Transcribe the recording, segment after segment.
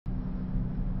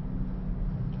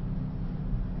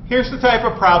Here's the type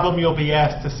of problem you'll be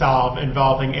asked to solve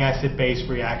involving acid-base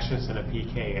reactions in a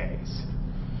pKa's.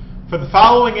 For the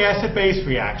following acid-base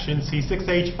reaction,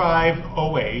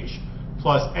 C6H5OH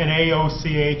plus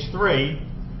NaOCH3,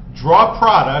 draw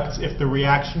products if the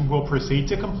reaction will proceed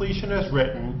to completion as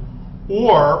written,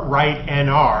 or write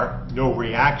NR, no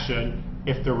reaction,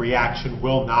 if the reaction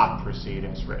will not proceed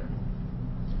as written.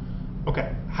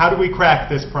 Okay, how do we crack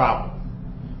this problem?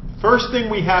 First thing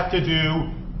we have to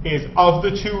do is, of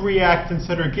the two reactants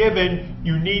that are given,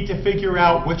 you need to figure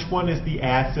out which one is the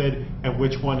acid and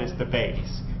which one is the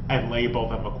base, and label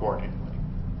them accordingly.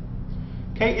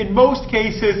 Okay, in most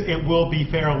cases it will be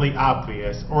fairly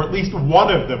obvious, or at least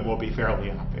one of them will be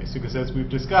fairly obvious, because as we've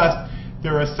discussed,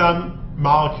 there are some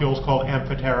molecules called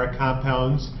amphoteric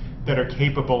compounds that are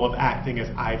capable of acting as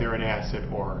either an acid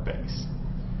or a base.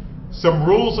 Some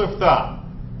rules of thumb.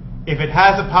 If it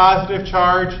has a positive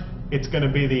charge, it's going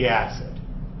to be the acid.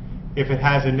 If it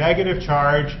has a negative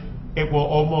charge, it will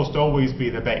almost always be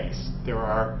the base. There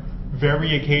are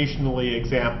very occasionally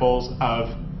examples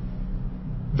of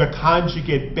the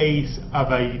conjugate base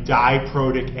of a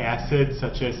diprotic acid,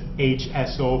 such as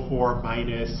HSO4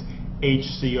 minus,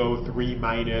 HCO3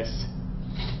 minus,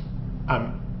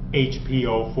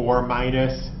 HPO4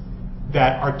 minus,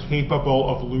 that are capable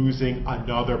of losing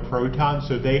another proton,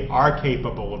 so they are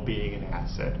capable of being an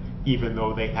acid, even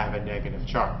though they have a negative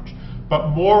charge.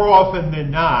 But more often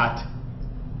than not,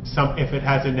 if it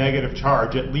has a negative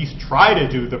charge, at least try to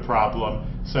do the problem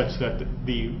such that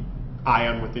the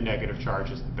ion with the negative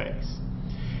charge is the base.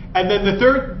 And then the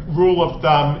third rule of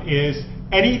thumb is,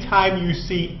 anytime you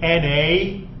see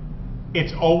Na,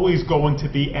 it's always going to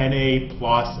be Na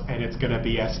plus, and it's going to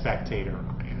be a spectator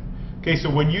ion. Okay, so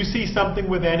when you see something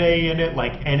with Na in it,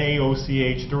 like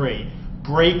NaOCH3,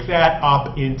 break that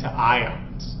up into ions.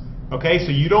 Okay, so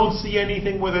you don't see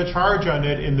anything with a charge on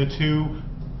it in the two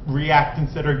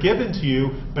reactants that are given to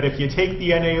you, but if you take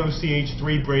the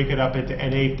NaOCH3, break it up into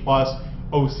Na plus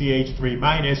OCH3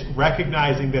 minus,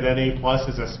 recognizing that Na plus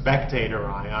is a spectator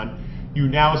ion, you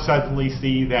now suddenly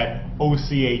see that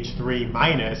OCH3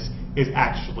 minus is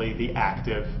actually the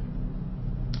active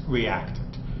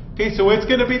reactant. Okay, so it's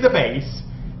going to be the base,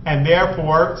 and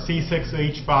therefore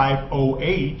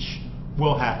C6H5OH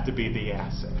will have to be the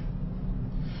acid.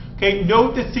 Okay,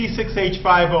 note that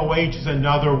C6H5OH is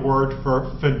another word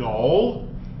for phenol,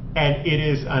 and it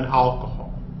is an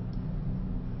alcohol.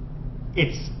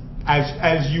 It's,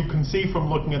 as you can see from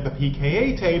looking at the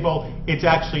pKa table, it's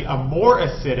actually a more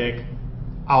acidic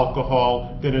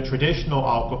alcohol than a traditional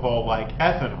alcohol like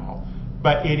ethanol,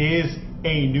 but it is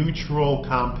a neutral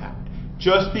compound.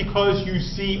 Just because you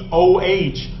see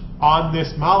OH on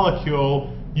this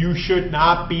molecule, you should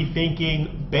not be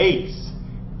thinking base.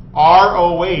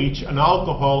 ROH, an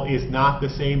alcohol, is not the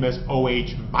same as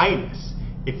OH minus.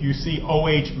 If you see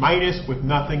OH minus with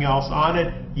nothing else on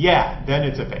it, yeah, then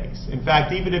it's a base. In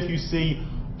fact, even if you see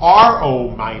RO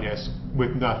minus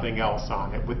with nothing else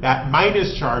on it, with that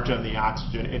minus charge on the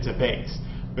oxygen, it's a base.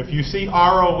 But if you see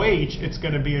ROH, it's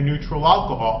going to be a neutral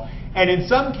alcohol. And in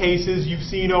some cases, you've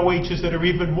seen OHs that are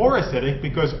even more acidic,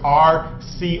 because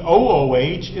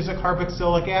RCOOH is a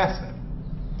carboxylic acid.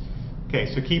 Okay,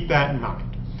 so keep that in mind.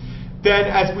 Then,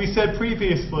 as we said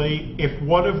previously, if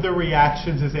one of the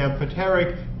reactions is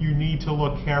amphoteric, you need to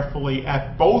look carefully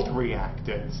at both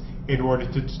reactants in order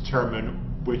to determine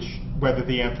whether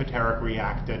the amphoteric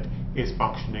reactant is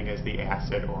functioning as the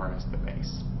acid or as the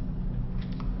base.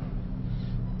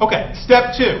 Okay,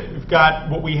 step two. We've got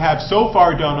what we have so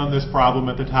far done on this problem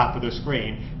at the top of the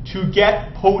screen. To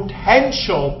get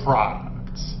potential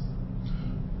products,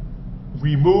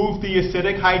 remove the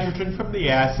acidic hydrogen from the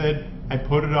acid and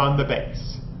put it on the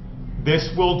base.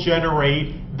 This will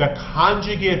generate the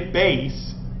conjugate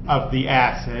base of the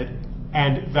acid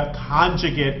and the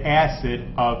conjugate acid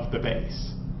of the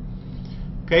base.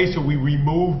 Okay, so we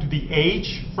removed the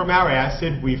H from our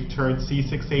acid. We've turned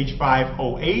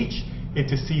C6H5OH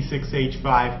into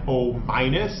C6H5O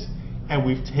minus, and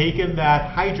we've taken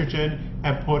that hydrogen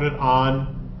and put it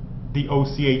on the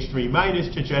OCH3 minus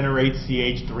to generate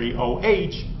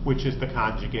CH3OH, which is the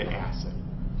conjugate acid.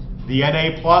 The Na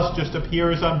plus just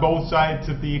appears on both sides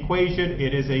of the equation.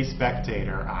 It is a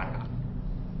spectator ion.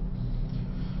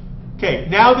 Okay,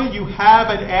 now that you have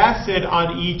an acid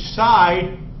on each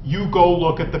side, you go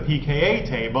look at the pKa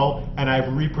table, and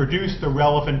I've reproduced the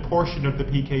relevant portion of the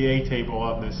pKa table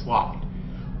on this slide.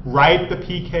 Write the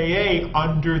pKa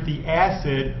under the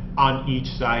acid on each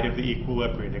side of the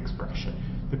equilibrium expression.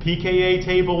 The pKa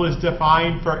table is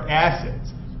defined for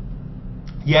acids.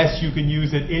 Yes, you can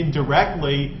use it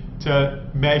indirectly to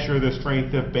measure the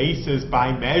strength of bases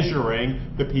by measuring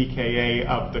the pKa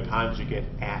of the conjugate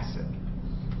acid.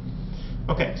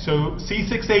 Okay, so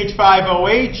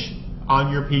C6H5OH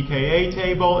on your pKa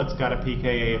table, it's got a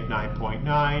pKa of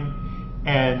 9.9,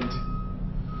 and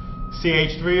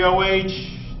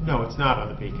CH3OH, no, it's not on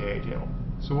the pKa table.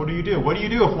 So what do you do? What do you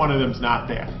do if one of them's not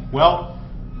there? Well,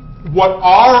 what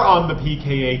are on the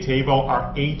pKa table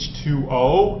are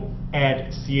H2O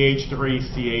and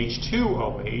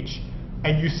CH3CH2OH,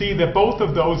 and you see that both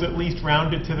of those, at least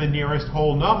rounded to the nearest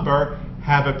whole number,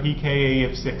 have a pKa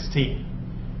of 16.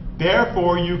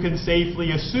 Therefore, you can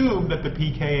safely assume that the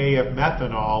pKa of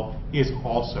methanol is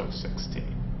also 16.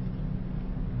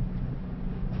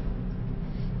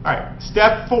 All right,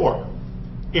 step 4.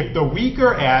 If the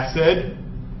weaker acid,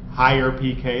 higher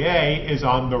pKa, is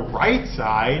on the right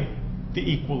side, the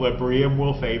equilibrium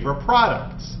will favor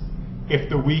products. If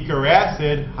the weaker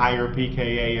acid, higher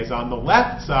pKa, is on the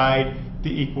left side,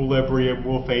 the equilibrium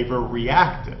will favor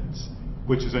reactants,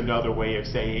 which is another way of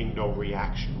saying no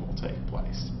reaction will take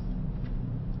place.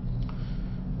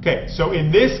 Okay, so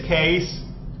in this case,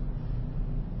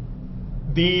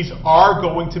 these are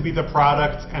going to be the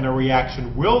products and a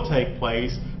reaction will take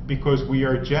place because we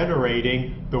are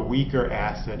generating the weaker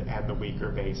acid and the weaker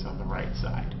base on the right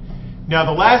side. Now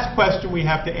the last question we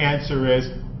have to answer is,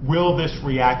 will this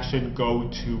reaction go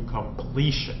to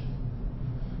completion?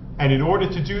 And in order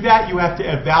to do that, you have to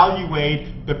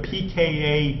evaluate the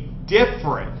pKa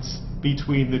difference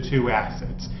between the two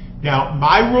acids. Now,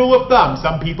 my rule of thumb,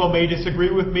 some people may disagree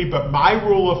with me, but my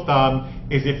rule of thumb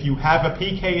is if you have a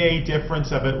pKa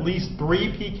difference of at least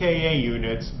 3 pKa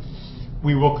units,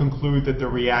 we will conclude that the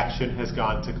reaction has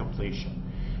gone to completion.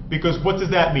 Because what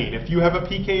does that mean? If you have a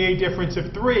pKa difference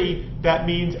of 3, that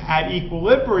means at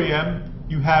equilibrium,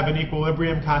 you have an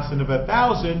equilibrium constant of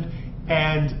 1,000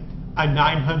 and a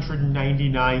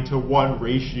 999-to-1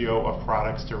 ratio of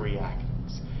products to reactants.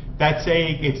 That's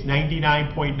saying it's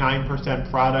 99.9%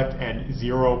 product and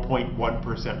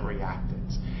 0.1%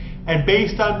 reactants. And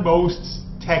based on most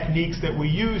techniques that we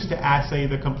use to assay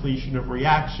the completion of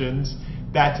reactions,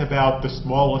 that's about the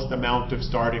smallest amount of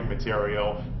starting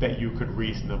material that you could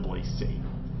reasonably see.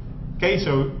 Okay,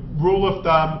 so rule of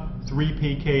thumb, 3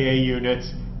 pKa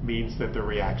units means that the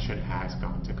reaction has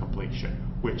gone to completion,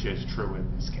 which is true in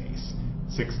this case.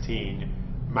 16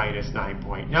 minus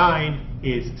 9.9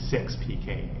 is 6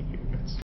 pKa.